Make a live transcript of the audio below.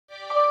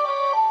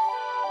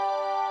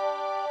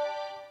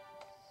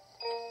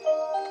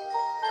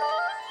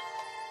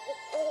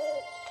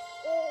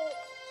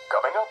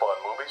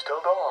be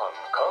still on.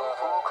 Kung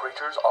Fu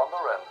Creatures on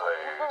the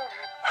Rampage.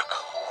 A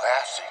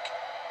classic.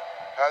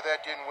 How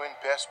that didn't win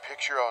Best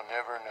Picture, I'll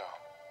never know.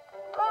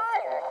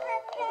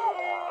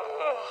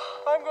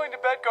 I'm going to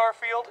bed,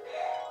 Garfield.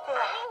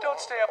 Don't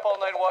stay up all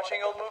night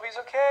watching old movies,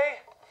 okay?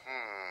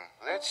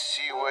 Let's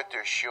see what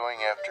they're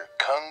showing after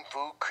Kung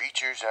Fu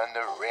Creatures on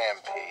the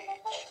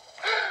Rampage.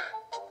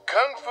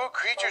 Kung Fu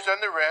Creatures on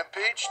the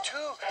Rampage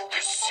 2,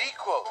 the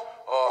sequel.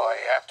 Oh,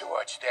 I have to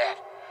watch that.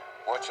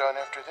 What's on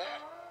after that?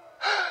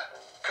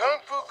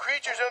 Kung Fu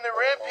Creatures on the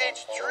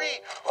Rampage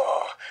 3.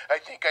 Oh, I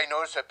think I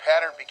noticed a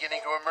pattern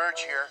beginning to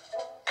emerge here.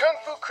 Kung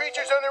Fu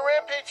Creatures on the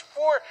Rampage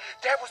 4.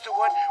 That was the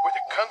one where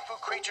the Kung Fu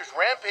Creatures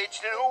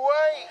rampaged in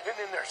Hawaii. And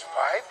then there's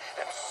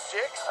 5 and 6.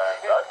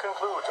 And that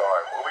concludes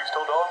our Movie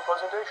Still Dawn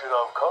presentation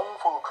of Kung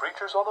Fu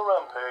Creatures on the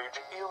Rampage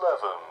 11.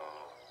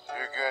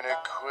 You're gonna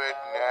quit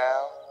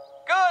now?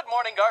 Good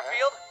morning,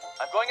 Garfield.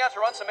 I'm going out to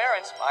run some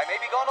errands. I may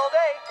be gone all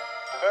day.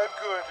 I'm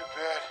going to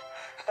bed.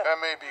 I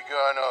may be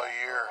gone all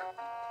year.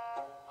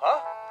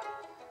 Huh?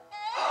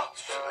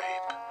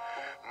 Sleep.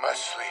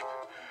 Must sleep.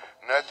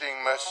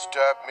 Nothing must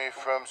stop me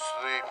from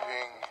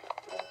sleeping.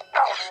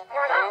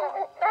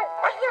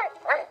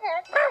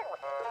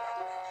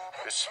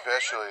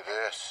 Especially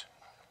this.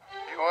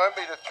 You want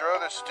me to throw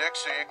the stick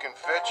so you can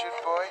fetch it,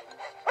 boy?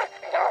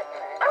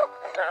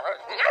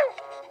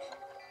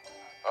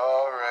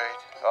 All right.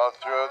 I'll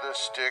throw the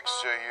stick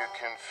so you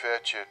can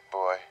fetch it,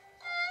 boy.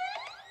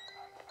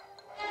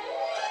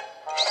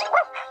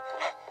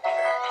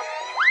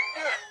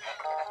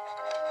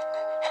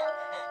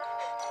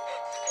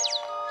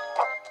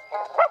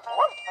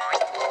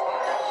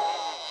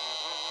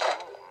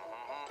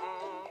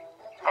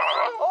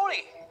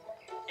 Odie,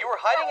 you were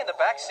hiding in the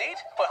back seat?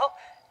 Well,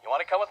 you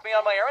want to come with me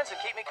on my errands and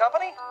keep me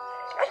company?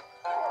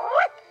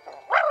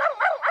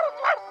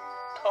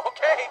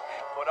 Okay,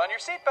 put on your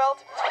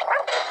seatbelt.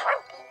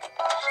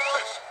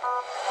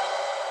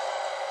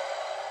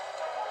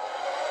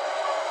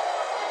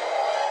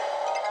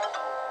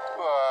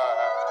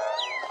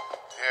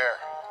 Here,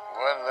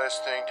 one less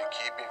thing to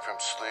keep me from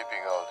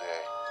sleeping all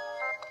day.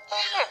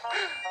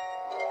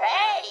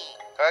 Hey!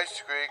 Hi,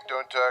 Squeak.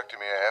 Don't talk to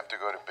me. I have to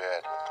go to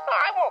bed. Oh,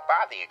 I won't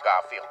bother you,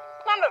 Garfield.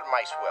 None of the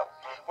mice will.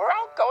 We're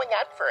all going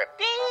out for a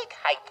big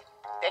hike.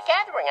 They're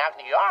gathering out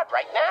in the yard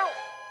right now.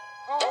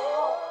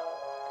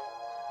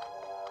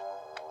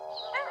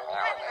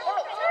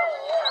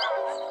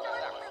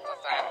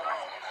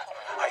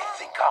 I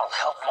think I'll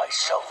help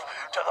myself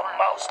to the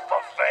mouse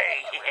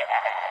buffet.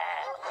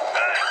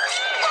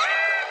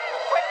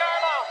 Quick,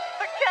 Arlo!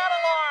 The cat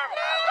alarm!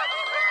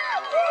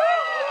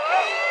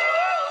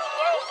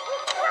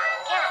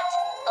 Cat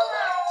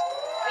alert.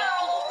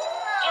 Repeat.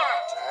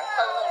 Cat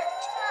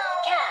alert.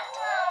 Cat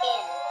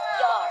in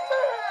yard.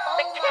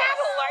 The cat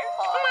alert?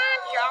 Come on,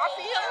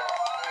 Garfield!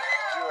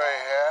 Do I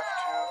have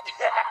to?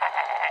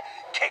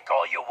 Kick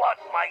all you want,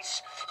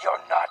 mice.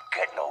 You're not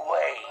getting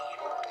away.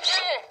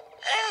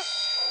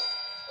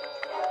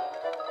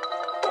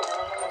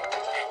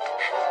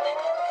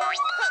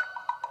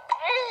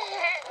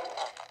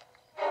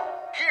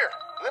 Here,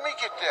 let me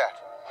get that.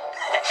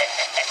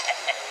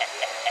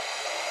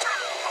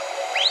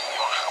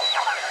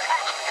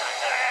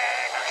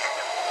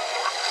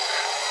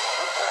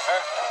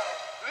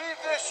 Leave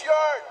this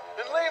yard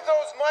and leave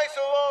those mice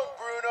alone,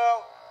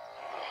 Bruno.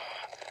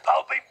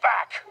 I'll be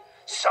back.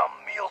 Some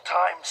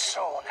mealtime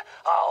soon.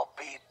 I'll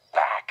be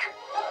back.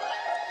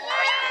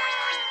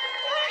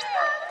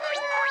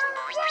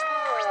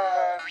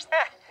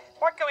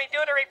 What can we do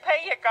to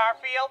repay you,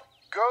 Garfield?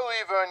 Go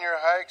leave on your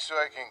hike so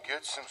I can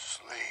get some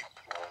sleep.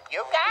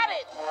 You got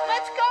it.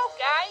 Let's go,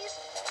 guys.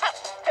 Up,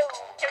 2,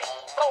 3,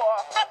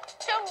 4. Up,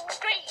 2,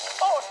 3,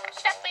 4.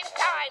 Step in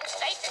time.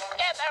 Stay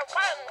together. 1,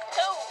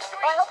 2,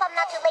 3. Oh, I hope I'm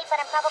not too late, but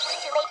I'm probably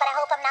too late, but I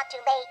hope I'm not too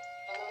late.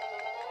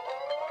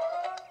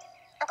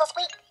 Uncle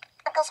Squeak.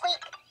 Uncle Squeak.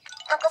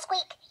 Uncle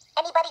Squeak.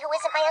 Anybody who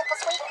isn't my Uncle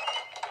Squeak?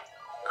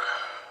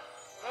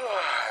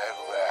 At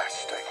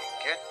last, I can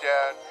get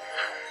down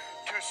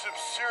to some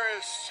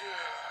serious,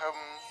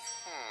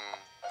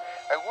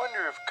 I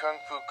wonder if Kung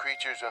Fu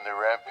Creatures on the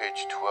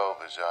Rampage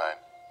 12 is on.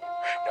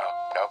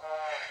 No.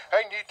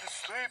 I need to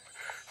sleep.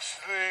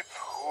 Sleep.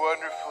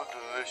 Wonderful,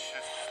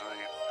 delicious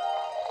sleep.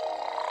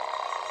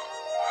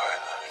 I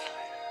love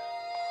sleep.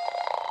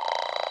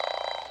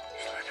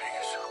 Sleeping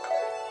is so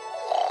good.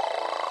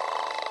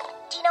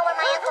 Do you know where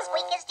my Uncle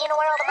Squeak is? Do you know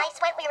where all the mice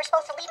went? We were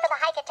supposed to leave for the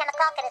hike at 10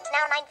 o'clock, and it's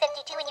now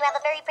 9:52, and you have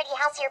a very pretty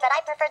house here, but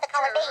I prefer the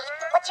color beige.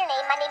 What's your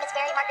name? My name is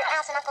Margaret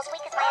House, and Uncle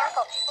Squeak is my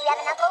uncle. Do you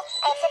have an uncle?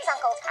 I have 6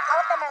 uncles. All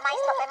of them are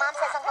mice, but my mom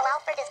says Uncle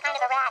Alfred is kind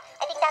of a rat.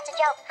 I think that's a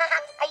joke. Haha.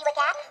 Are you a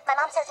cat? My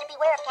mom says to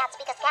beware of cats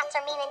because cats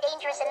are mean and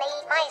dangerous, and they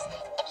eat mice.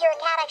 If you're a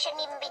cat, I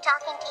shouldn't even be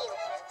talking to you.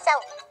 So,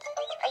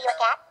 are you a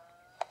cat?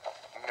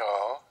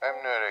 No,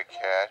 I'm not a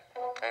cat.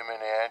 I'm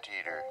an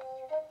anteater.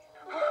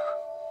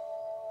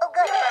 Oh,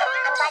 good.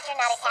 I'm glad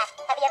you're not a cat.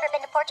 Have you ever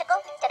been to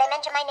Portugal? Did I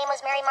mention my name was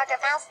Mary Margaret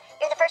Mouse?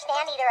 You're the first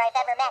anteater I've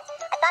ever met.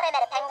 I thought I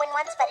met a penguin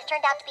once, but it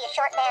turned out to be a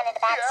short man in a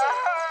bad suit.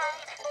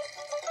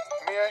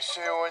 May I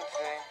say one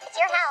thing? It's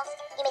your house.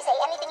 You may say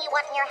anything you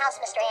want in your house,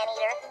 Mr.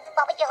 Anteater.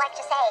 What would you like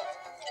to say?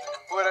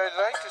 What I'd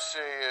like to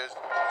say is...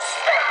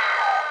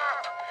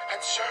 I'm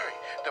sorry.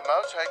 The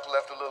mouse hike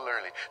left a little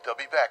early. They'll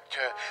be back,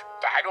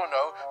 I don't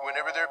know,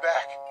 whenever they're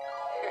back.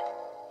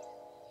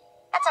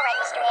 That's all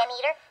right, Mr.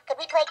 Anteater. Could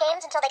we play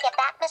games until they get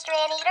back, Mr.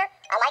 Anteater?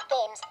 I like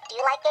games. Do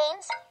you like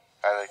games?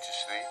 I like to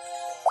sleep.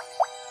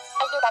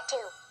 I do that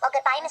too. Well,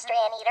 goodbye, Mr.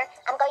 Anteater.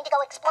 I'm going to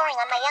go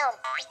exploring on my own.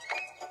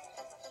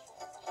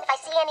 If I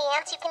see any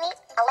ants you can eat,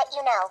 I'll let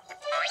you know.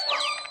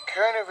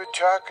 Kind of a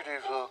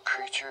talkative little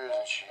creature,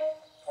 isn't she?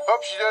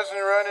 Hope she doesn't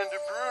run into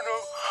Bruno.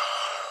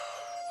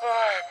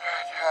 But,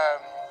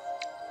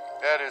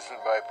 that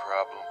isn't my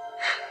problem.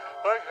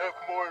 I have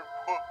more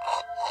important...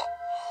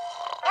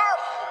 Help!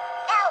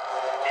 Help!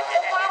 The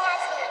cat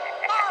has me!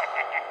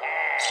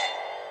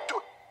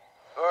 Help!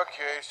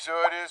 Okay, so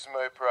it is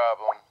my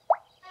problem.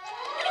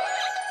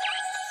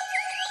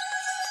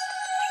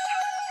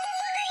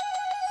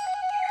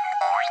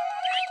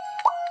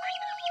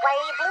 Why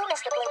are you blue,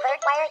 Mr.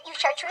 Bluebird? Why aren't you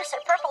chartreuse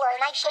or purple or a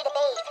nice shade of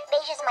beige?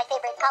 Beige is my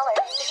favorite color.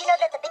 Did you know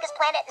that the biggest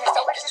planet in the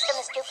solar system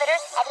is Jupiter?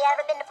 Have you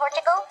ever been to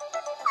Portugal?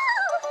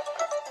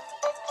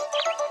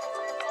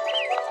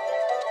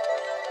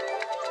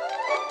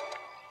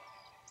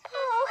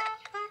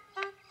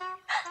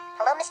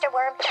 Hello, Mr.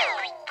 Worm.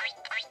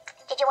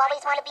 Did you always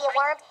want to be a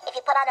worm? If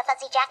you put on a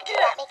fuzzy jacket, would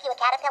that make you a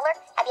caterpillar?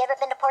 Have you ever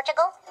been to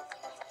Portugal?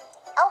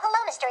 Oh, hello,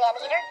 Mr.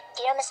 Anteater.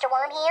 Do you know Mr.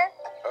 Worm here?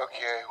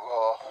 Okay,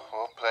 well,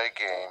 we'll play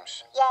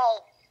games.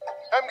 Yay.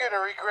 I'm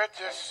gonna regret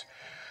this.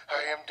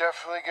 I am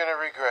definitely gonna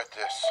regret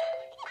this.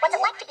 What's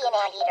it like to be an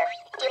anteater?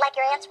 Do you like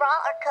your ants raw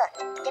or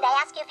cooked? Did I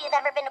ask you if you've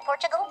ever been to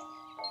Portugal?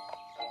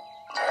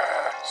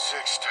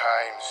 6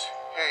 times.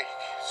 Hey,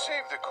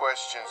 save the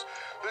questions.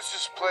 Let's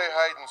just play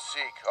hide and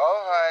seek.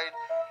 I'll hide,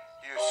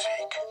 you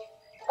seek.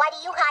 Why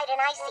do you hide and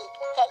I seek?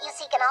 Can't you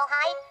seek and I'll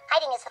hide?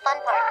 Hiding is the fun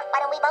part.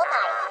 Why don't we both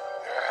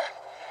hide?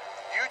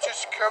 You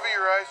just cover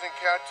your eyes and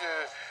count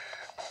to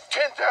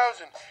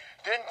 10,000.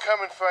 Then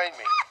come and find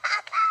me.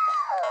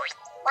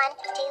 1,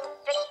 2,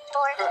 3,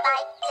 4, 5,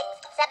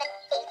 6, 7,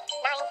 8,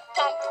 9,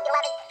 10,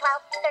 11,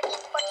 12, 13,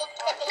 14,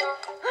 15.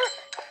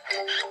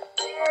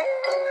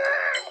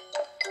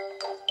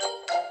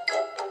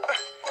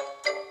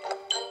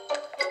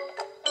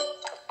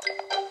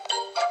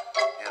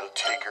 It'll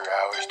take her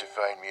hours to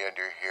find me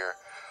under here.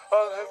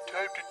 I'll have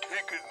time to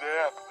take a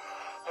nap.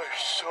 I'm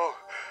so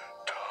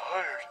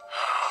tired.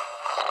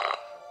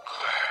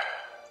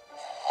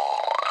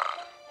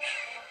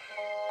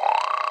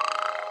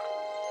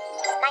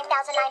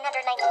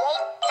 9,998,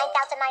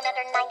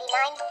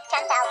 9,999,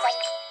 10,000.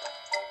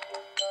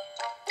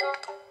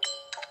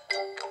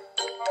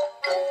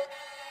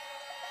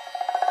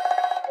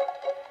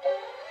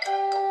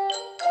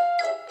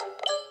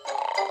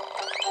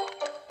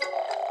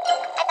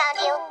 I found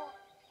you.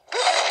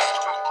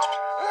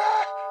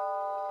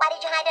 Why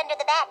did you hide under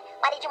the bed?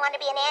 Why did you want to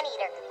be an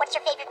anteater? What's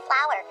your favorite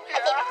flower? My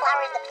favorite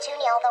flower is the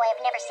petunia, although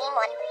I've never seen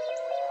one.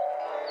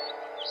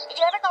 Did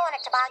you ever go on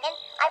a toboggan?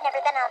 I've never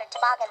been on a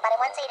toboggan, but I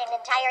once ate an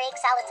entire egg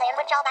salad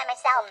sandwich all by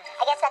myself.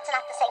 I guess that's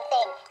not the same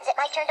thing. Is it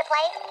my turn to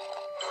play?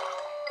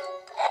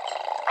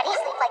 Why do you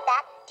sleep like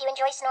that? Do you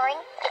enjoy snoring?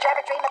 Did you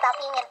ever dream about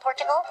being in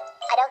Portugal?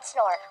 I don't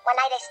snore. One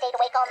night I stayed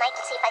awake all night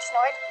to see if I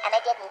snored, and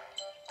I didn't.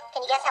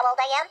 Can you guess how old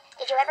I am?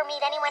 Did you ever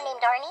meet anyone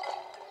named Arnie?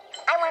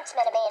 I once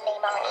met a man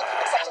named Arnie,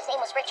 except his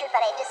name was Richard,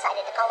 but I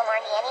decided to call him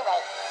Arnie anyway.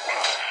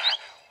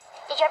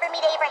 Did you ever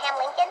meet Abraham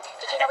Lincoln?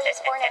 Did you know he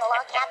was born in a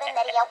log cabin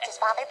that he helped his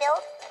father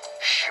build?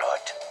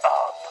 Shut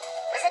up.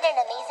 Isn't it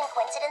an amazing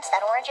coincidence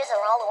that oranges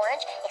are all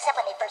orange, except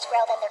when they first grow,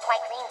 then they're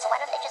quite green, so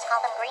why don't they just call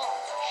them greens?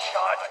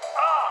 Shut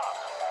up.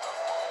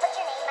 What's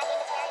your name? My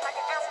name is Mary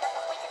Margaret and Uncle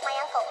Squeak is my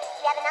uncle.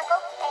 Do you have an uncle?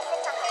 I have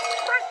 6 uncles.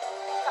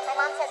 But my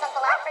mom says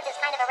Uncle Alfred is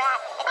kind of a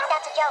rat. I think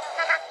that's a joke.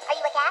 Haha. Are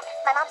you a cat?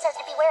 My mom says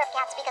to beware of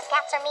cats because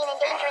cats are mean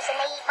and dangerous and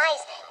they eat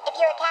mice. If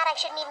you're a cat, I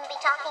shouldn't even be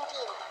talking to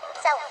you.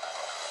 So,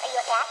 are you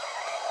a cat?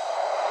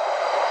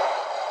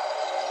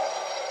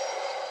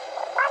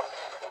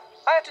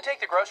 I have to take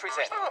the groceries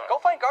in. Go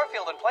find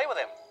Garfield and play with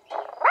him.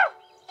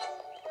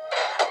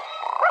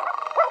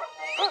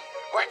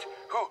 What?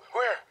 Who?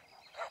 Where?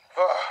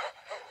 Oh,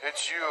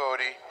 it's you,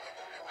 Odie.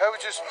 I was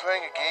just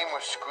playing a game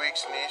with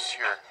Squeak's niece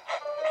here.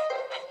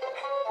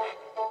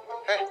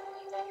 Hey,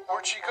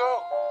 where'd she go?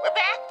 We're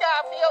back,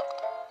 Garfield.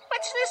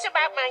 What's this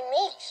about my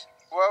niece?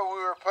 Well, we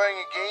were playing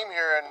a game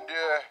here and,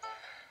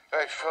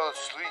 I fell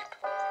asleep.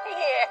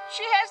 Yeah,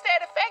 she has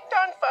that effect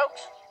on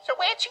folks. So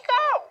where'd she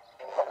go?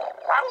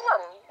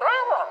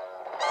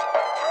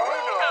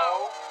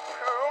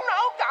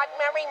 Bruno got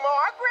Mary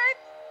Margaret?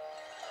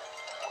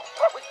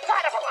 We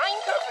gotta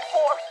find her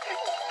before...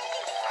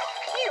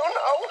 You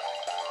know.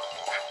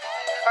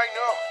 I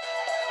know.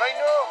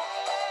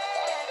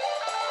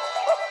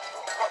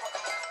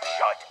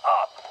 Shut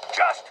up.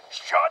 Just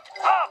shut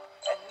up.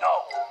 And no,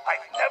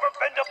 I've never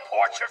been to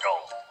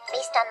Portugal.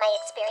 Based on my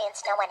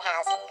experience, no one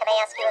has. Can I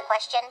ask you a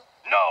question?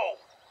 No.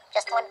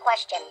 Just one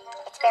question.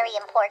 It's very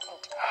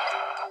important.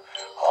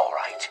 All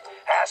right.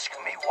 Ask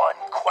me one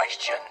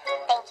question.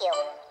 Thank you.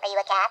 Are you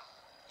a cat?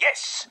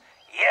 Yes,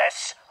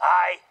 yes,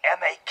 I am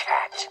a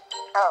cat.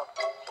 Oh,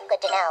 good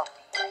to know.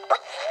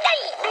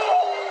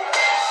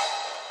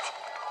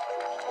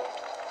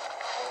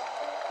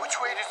 Which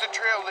way does the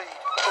trail lead?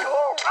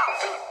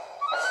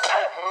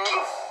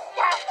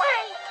 That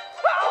way!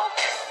 Help!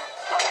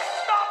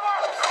 Stop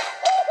her!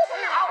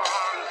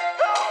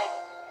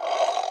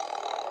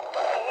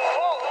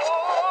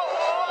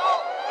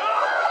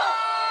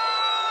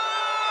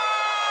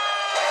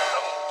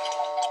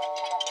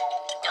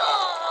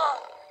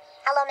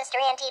 Hello,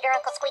 Mr. Anteater,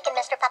 Uncle Squeak, and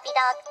Mr. Puppy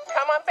Dog.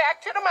 Come on back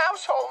to the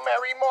mouse hole,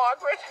 Mary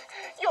Margaret.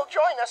 You'll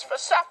join us for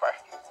supper.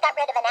 Got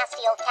rid of a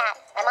nasty old cat.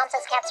 My mom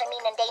says cats are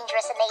mean and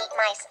dangerous and they eat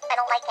mice. I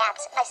don't like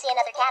cats. I see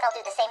another cat, I'll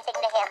do the same thing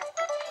to him.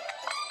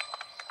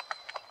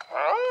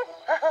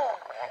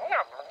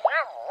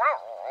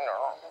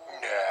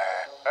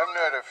 Nah, I'm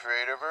not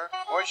afraid of her.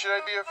 Why should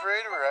I be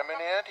afraid of her? I'm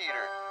an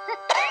anteater.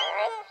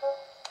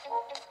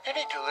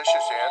 Any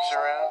delicious ants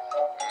around?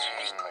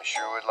 I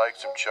sure would like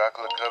some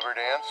chocolate-covered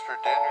ants for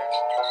dinner.